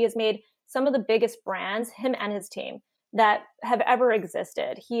forever. He has made some of the biggest brands, him and his team, that have ever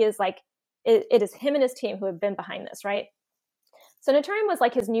existed. He is like, it is him and his team who have been behind this, right? So Naturium was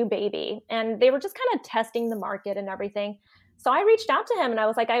like his new baby, and they were just kind of testing the market and everything. So I reached out to him and I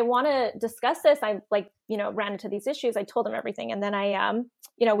was like, I want to discuss this. I like, you know, ran into these issues. I told him everything. And then I,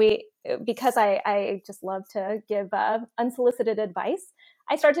 you know, because I just love to give unsolicited advice,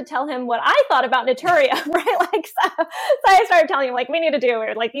 I started to tell him what I thought about Naturium, right? Like, so I started telling him like, we need to do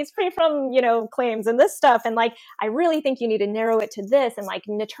it, like these free from, you know, claims and this stuff. And like, I really think you need to narrow it to this. And like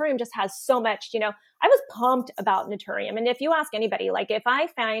Naturium just has so much, you know, I was pumped about Naturium. And if you ask anybody, like if I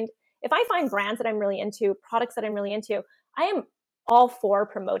find brands that I'm really into, products that I'm really into, I am all for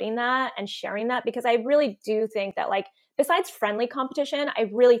promoting that and sharing that, because I really do think that like, besides friendly competition, I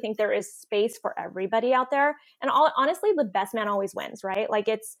really think there is space for everybody out there. And honestly, the best man always wins, right? Like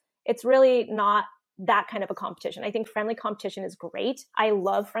it's really not that kind of a competition. I think friendly competition is great. I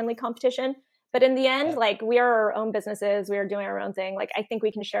love friendly competition. But in the end, like we are our own businesses, we are doing our own thing. Like I think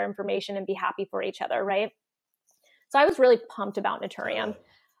we can share information and be happy for each other, right? So I was really pumped about Naturium.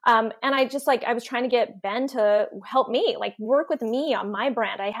 And I was trying to get Ben to help me, like work with me on my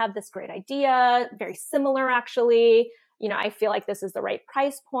brand. I have this great idea, very similar actually. You know, I feel like this is the right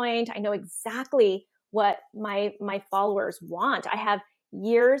price point. I know exactly what my followers want. I have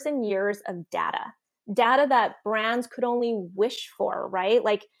years and years of data that brands could only wish for, right?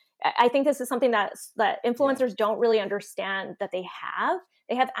 Like, I think this is something that influencers don't really understand that they have.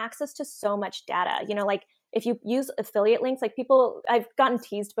 They have access to so much data, you know, like if you use affiliate links, like I've gotten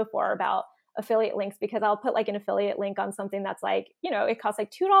teased before about affiliate links because I'll put like an affiliate link on something that's like, you know, it costs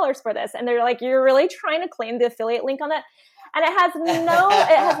like $2 for this. And they're like, you're really trying to claim the affiliate link on that. And it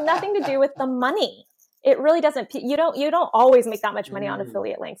has nothing to do with the money. It really doesn't. You don't always make that much money on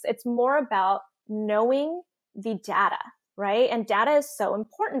affiliate links. It's more about knowing the data, right? And data is so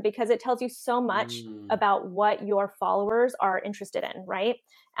important because it tells you so much about what your followers are interested in, right?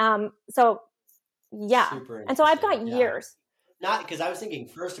 So yeah. And so I've got years. Not because I was thinking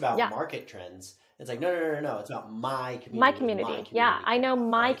first about market trends. It's like, no. It's about my community. My community. Yeah. I know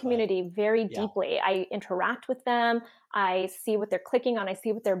my community very deeply. I interact with them. I see what they're clicking on. I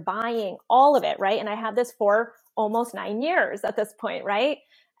see what they're buying, all of it. Right. And I have this for almost 9 years at this point. Right.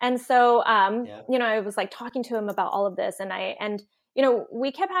 And so, you know, I was like talking to him about all of this and you know,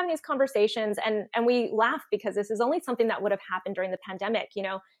 we kept having these conversations and we laughed because this is only something that would have happened during the pandemic. You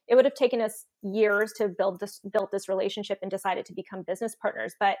know, it would have taken us years to build this relationship and decided to become business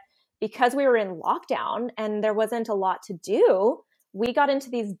partners. But because we were in lockdown and there wasn't a lot to do, we got into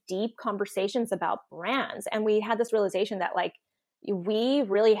these deep conversations about brands. And we had this realization that like, we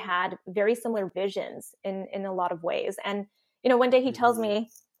really had very similar visions in a lot of ways. And, you know, one day he tells me,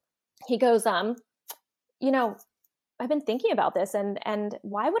 he goes, you know, I've been thinking about this and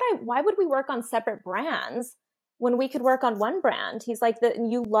why would we work on separate brands when we could work on one brand? He's like,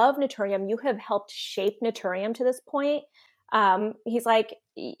 you love Naturium. You have helped shape Naturium to this point. He's like,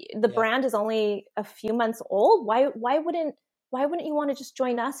 the brand is only a few months old. Why wouldn't you want to just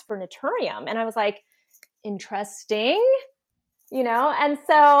join us for Naturium? And I was like, interesting, you know? And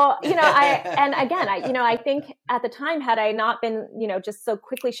so, you know, I think at the time, had I not been, you know, just so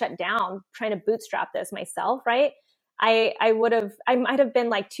quickly shut down trying to bootstrap this myself, right? I might have been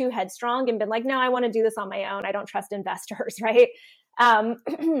like too headstrong and been like, no, I want to do this on my own. I don't trust investors. Right. And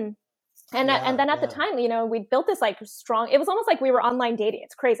then at the time, you know, we built this like strong, it was almost like we were online dating.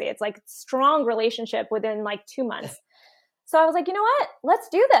 It's crazy. It's like strong relationship within like 2 months. So I was like, you know what, let's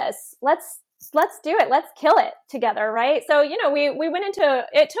do this. Let's let's do it. Let's kill it together. Right. So, we went into,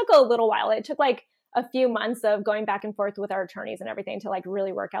 it took a little while. It took like a few months of going back and forth with our attorneys and everything to like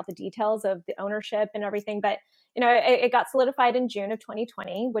really work out the details of the ownership and everything. But, it got solidified in June of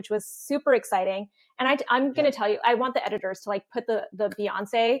 2020, which was super exciting. And I'm going to tell you, I want the editors to like put the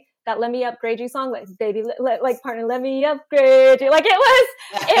Beyonce, that "Let Me Upgrade You" song, like baby, like partner, let me upgrade you. Like it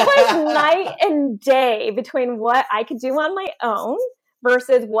was night and day between what I could do on my own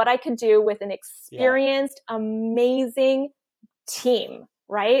versus what I could do with an experienced, amazing team,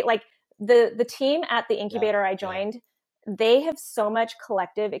 right? Like the team at the incubator I joined, they have so much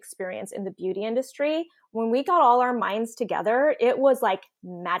collective experience in the beauty industry. When we got all our minds together, it was like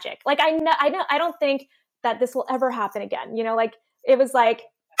magic. Like I don't think that this will ever happen again. Like it was like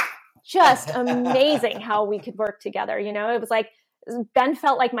just amazing how we could work together. It was like Ben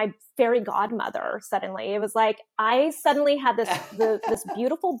felt like my fairy godmother suddenly. It was like I suddenly had this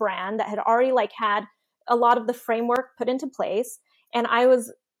beautiful brand that had already like had a lot of the framework put into place. And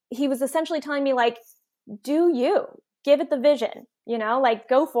he was essentially telling me like, give it the vision, like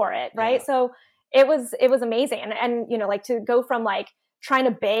go for it. Right. Yeah. So it was amazing. And, like to go from like trying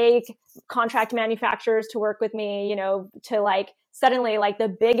to beg contract manufacturers to work with me, to like suddenly like the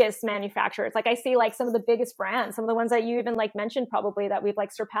biggest manufacturers. Like I see like some of the biggest brands, some of the ones that you even like mentioned probably that we've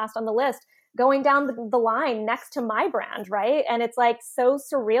like surpassed on the list, going down the line next to my brand. Right. And it's like so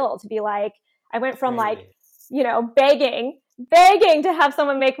surreal to be like, I went from like, begging to have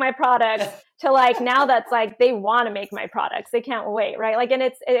someone make my products to like now that's like they want to make my products, they can't wait, right? Like, and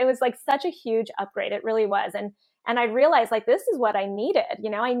it was like such a huge upgrade, it really was. And I realized like this is what I needed.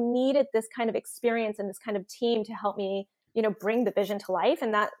 I needed this kind of experience and this kind of team to help me bring the vision to life.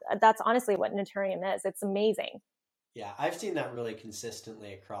 And that's honestly what Naturium is. It's amazing. Yeah, I've seen that really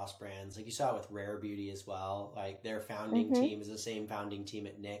consistently across brands. Like you saw with Rare Beauty as well. Like their founding team is the same founding team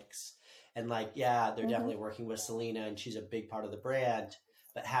at NYX. And like, they're definitely working with Selena and she's a big part of the brand,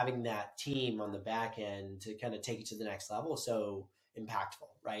 but having that team on the back end to kind of take it to the next level is so impactful,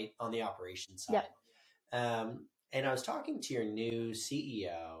 right? On the operations side. Yep. And I was talking to your new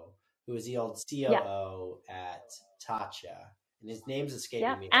CEO, who was the old COO at Tatcha, and his name's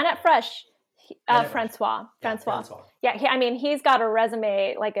escaping me. And at Fresh. Francois. Yeah, he's got a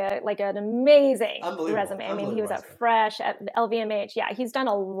resume, like an amazing resume. I mean, he was at Fresh, at LVMH. Yeah, he's done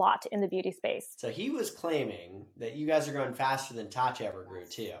a lot in the beauty space. So he was claiming that you guys are growing faster than Tatcha ever grew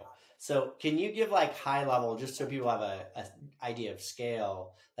too. So can you give like high level, just so people have a idea of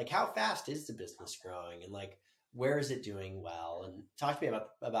scale, like how fast is the business growing and like where is it doing well? And talk to me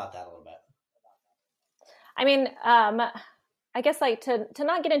about that a little bit. I mean, I guess like to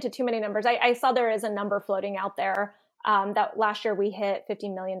not get into too many numbers, I saw there is a number floating out there that last year we hit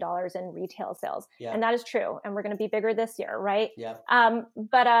 $50 million in retail sales. Yeah. And that is true. And we're going to be bigger this year. Right. Yeah.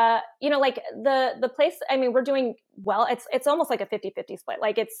 But like the place, I mean, we're doing well. It's almost like a 50-50 split.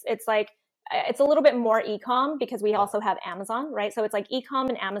 Like it's like, it's a little bit more e-com because we also have Amazon, right? So it's like e-com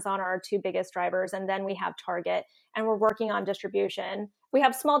and Amazon are our two biggest drivers. And then we have Target and we're working on distribution. We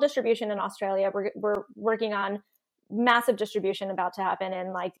have small distribution in Australia. We're working on massive distribution about to happen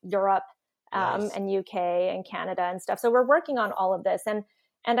in like Europe and UK and Canada and stuff. So we're working on all of this. And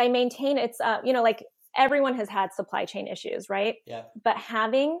I maintain it's, like everyone has had supply chain issues, right? Yeah. But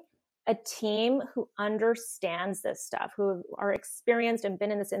having a team who understands this stuff, who are experienced and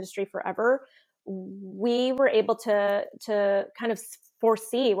been in this industry forever, we were able to kind of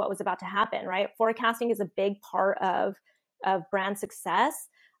foresee what was about to happen, right? Forecasting is a big part of brand success.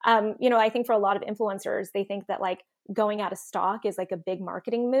 I think for a lot of influencers, they think that like going out of stock is like a big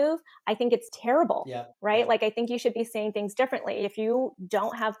marketing move. I think it's terrible, right? Yeah. Like I think you should be saying things differently. If you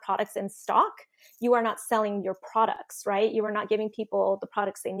don't have products in stock, you are not selling your products, right? You are not giving people the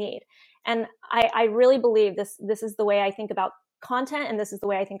products they need. And I really believe this is the way I think about content. And this is the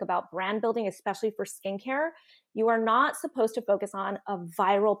way I think about brand building, especially for skincare. You are not supposed to focus on a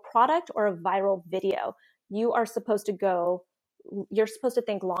viral product or a viral video. You're supposed to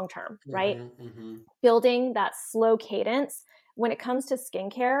think long-term, right? Mm-hmm. Building that slow cadence. When it comes to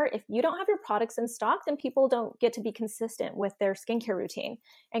skincare, if you don't have your products in stock, then people don't get to be consistent with their skincare routine.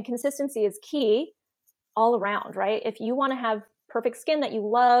 And consistency is key all around, right? If you want to have perfect skin that you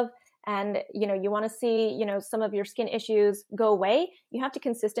love and, you want to see, some of your skin issues go away, you have to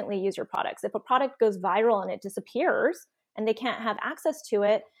consistently use your products. If a product goes viral and it disappears and they can't have access to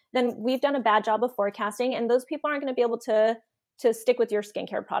it, then we've done a bad job of forecasting and those people aren't going to be able to stick with your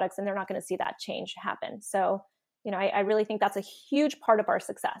skincare products and they're not going to see that change happen. So, I really think that's a huge part of our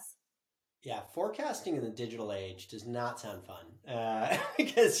success. Yeah, forecasting in the digital age does not sound fun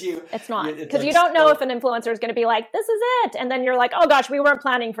because it's not, because like you don't know if an influencer is going to be like, this is it. And then you're like, oh gosh, we weren't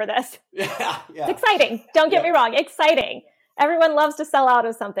planning for this. Yeah. It's exciting. Don't get me wrong. Exciting. Everyone loves to sell out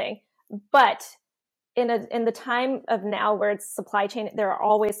of something, but in the time of now where it's supply chain, there are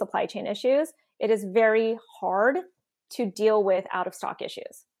always supply chain issues. It is very hard to deal with out of stock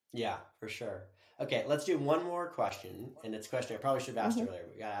issues. Yeah, for sure. Okay, let's do one more question. And it's a question I probably should have asked earlier.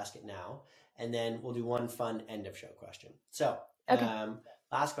 We got to ask it now. And then we'll do one fun end of show question. So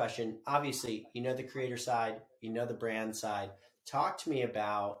last question, obviously, the creator side, the brand side. Talk to me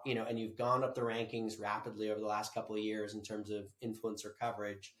about, and you've gone up the rankings rapidly over the last couple of years in terms of influencer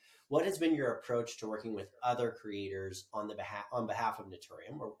coverage. What has been your approach to working with other creators on behalf of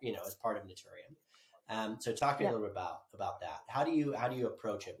Naturium, or, as part of Naturium? So talk to me a little bit about that. How do you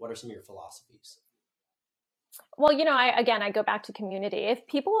approach it? What are some of your philosophies? Well, I go back to community. If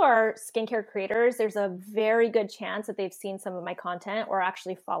people are skincare creators, there's a very good chance that they've seen some of my content or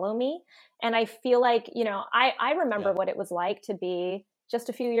actually follow me. And I feel like, I remember what it was like to be just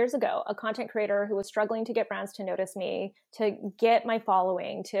a few years ago, a content creator who was struggling to get brands to notice me, to get my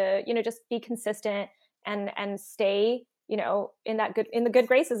following, to, just be consistent and stay, in the good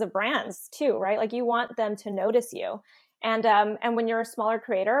graces of brands too, right? Like you want them to notice you. And when you're a smaller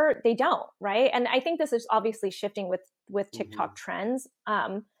creator, they don't, right? And I think this is obviously shifting with TikTok trends.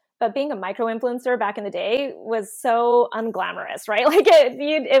 But being a micro influencer back in the day was so unglamorous, right? Like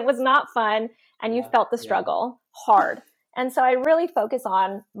it was not fun, and you felt the struggle hard. And so I really focus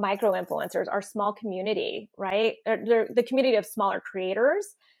on micro influencers, our small community, right? The community of smaller creators.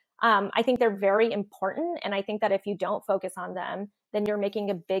 I think they're very important. And I think that if you don't focus on them, then you're making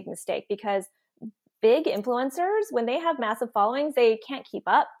a big mistake, because big influencers, when they have massive followings, they can't keep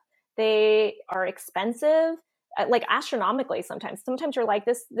up. They are expensive, like astronomically sometimes. Sometimes you're like,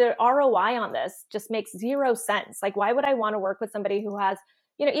 the ROI on this just makes zero sense. Like, why would I want to work with somebody who has,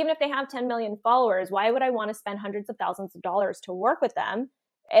 even if they have 10 million followers, why would I want to spend hundreds of thousands of dollars to work with them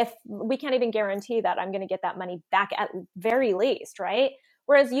if we can't even guarantee that I'm going to get that money back at very least, right?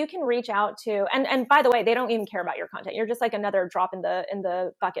 Whereas you can reach out to, and by the way, they don't even care about your content. You're just like another drop in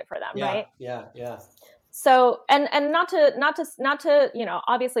the bucket for them, right? Yeah. So, and not to,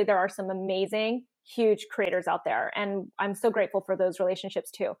 obviously there are some amazing, huge creators out there, and I'm so grateful for those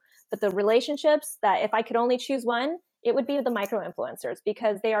relationships too. But the relationships that, if I could only choose one, it would be the micro influencers,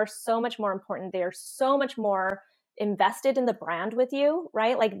 because they are so much more important. They are so much more invested in the brand with you,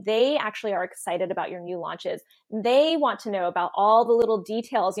 right? Like they actually are excited about your new launches. They want to know about all the little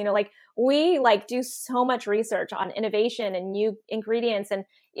details, like we do so much research on innovation and new ingredients. And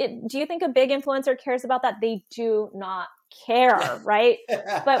do you think a big influencer cares about that? They do not care, right?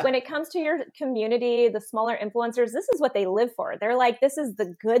 But when it comes to your community, the smaller influencers, this is what they live for. They're like, this is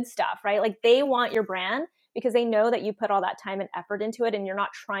the good stuff, right? Like they want your brand because they know that you put all that time and effort into it, and you're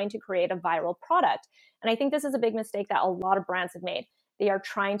not trying to create a viral product. And I think this is a big mistake that a lot of brands have made. They're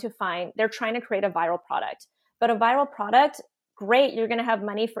trying to create a viral product. But a viral product, great, you're going to have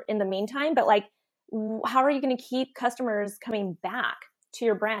money in the meantime, but like, how are you going to keep customers coming back to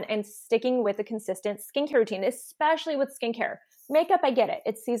your brand and sticking with a consistent skincare routine, especially with skincare? Makeup, I get it.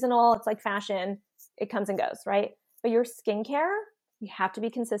 It's seasonal. It's like fashion. It comes and goes, right? But your skincare, you have to be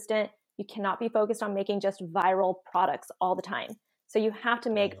consistent. You cannot be focused on making just viral products all the time. So you have to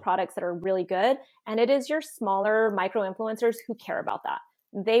make products that are really good. And it is your smaller micro influencers who care about that.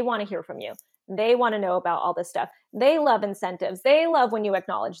 They want to hear from you. They want to know about all this stuff. They love incentives. They love when you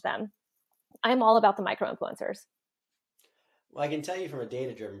acknowledge them. I'm all about the micro influencers. Well, I can tell you from a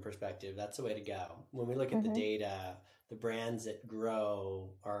data-driven perspective, that's the way to go. When we look at the data, the brands that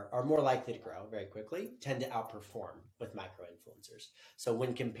grow are more likely to grow very quickly, tend to outperform with micro-influencers. So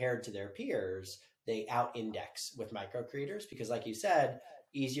when compared to their peers, they out-index with micro-creators because, like you said,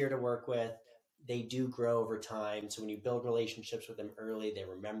 easier to work with. They do grow over time. So when you build relationships with them early, they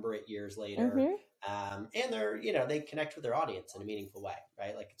remember it years later. And they connect with their audience in a meaningful way,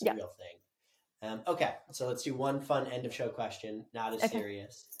 right? Like it's a real thing. Okay, so let's do one fun end of show question, not as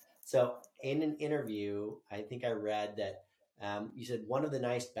serious. So in an interview, I think I read that you said one of the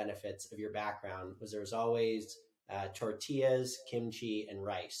nice benefits of your background was there was always tortillas, kimchi, and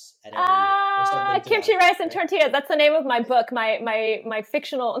rice at every meal. Kimchi, rice, and tortillas. That's the name of my book. My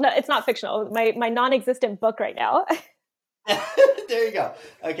fictional. No, it's not fictional. My non-existent book right now. There you go.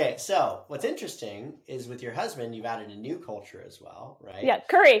 Okay, so what's interesting is with your husband, you've added a new culture as well, right? Yeah,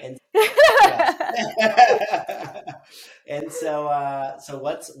 curry. And so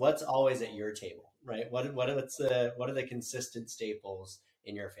what's always at your table, right? What are the consistent staples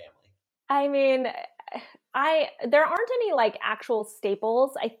in your family? I mean, there aren't any like actual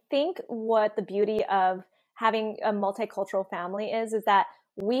staples. I think what the beauty of having a multicultural family is that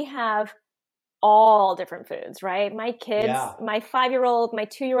we have all different foods, right? My kids, Yeah. my 5-year-old, my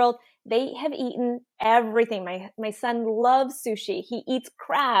 2-year-old, they have eaten everything. My son loves sushi. He eats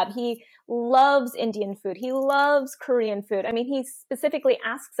crab. He loves Indian food. He loves Korean food. I mean, he specifically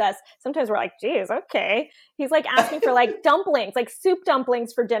asks us, sometimes we're like, geez, okay. He's like asking for like dumplings, like soup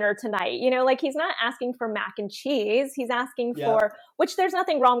dumplings for dinner tonight. You know, like he's not asking for mac and cheese. He's asking for, which there's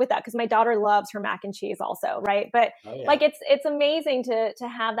nothing wrong with that because my daughter loves her mac and cheese also, right? But like it's amazing to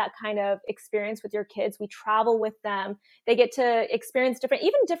have that kind of experience with your kids. We travel with them. They get to experience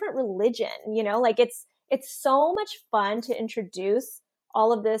even different religion, you know, like it's so much fun to introduce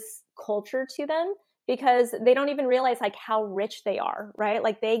all of this culture to them because they don't even realize like how rich they are, right?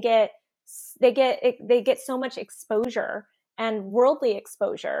 Like they get so much exposure and worldly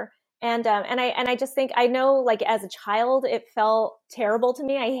exposure. And I just think, I know like as a child, it felt terrible to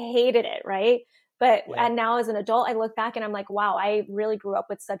me. I hated it. Right. But and now as an adult, I look back and I'm like, wow, I really grew up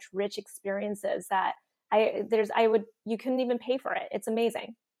with such rich experiences that you couldn't even pay for it. It's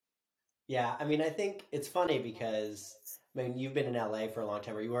amazing. Yeah. I mean, I think it's funny because I mean, you've been in LA for a long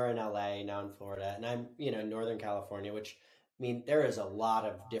time, or you were in LA, now in Florida, and I'm, Northern California, which I mean, there is a lot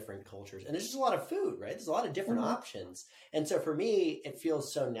of different cultures and there's just a lot of food, right? There's a lot of different options. And so for me, it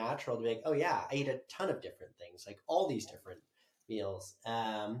feels so natural to be like, oh yeah, I eat a ton of different things, like all these different meals.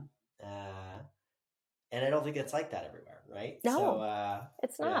 And I don't think it's like that everywhere, right? No, so,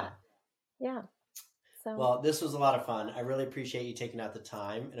 it's not. Yeah. So. Well, this was a lot of fun. I really appreciate you taking out the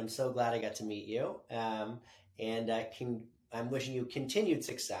time, and I'm so glad I got to meet you. I'm wishing you continued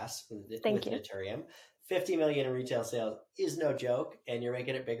success with Naturium. 50 million in retail sales is no joke, and you're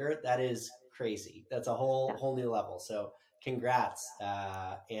making it bigger. That is crazy. That's a whole new level. So congrats.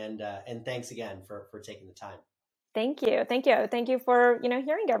 And thanks again for taking the time. Thank you. Thank you for,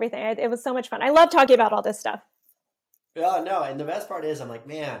 hearing everything. It was so much fun. I love talking about all this stuff. Oh, no. And the best part is I'm like,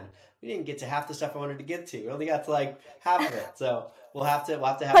 man, we didn't get to half the stuff I wanted to get to. We only got to like half of it. So we'll have to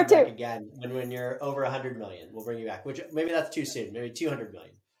have you back again when you're over 100 million. We'll bring you back, which maybe that's too soon. Maybe 200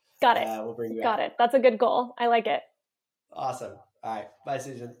 million. Got it. We'll bring you back. Got it. That's a good goal. I like it. Awesome. All right. Bye,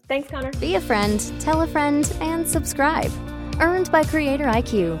 Susan. Thanks, Connor. Be a friend, tell a friend, and subscribe. Earned by Creator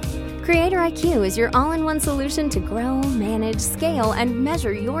IQ. Creator IQ is your all-in-one solution to grow, manage, scale, and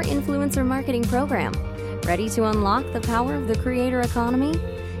measure your influencer marketing program. Ready to unlock the power of the creator economy?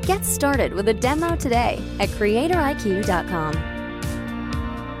 Get started with a demo today at creatoriq.com.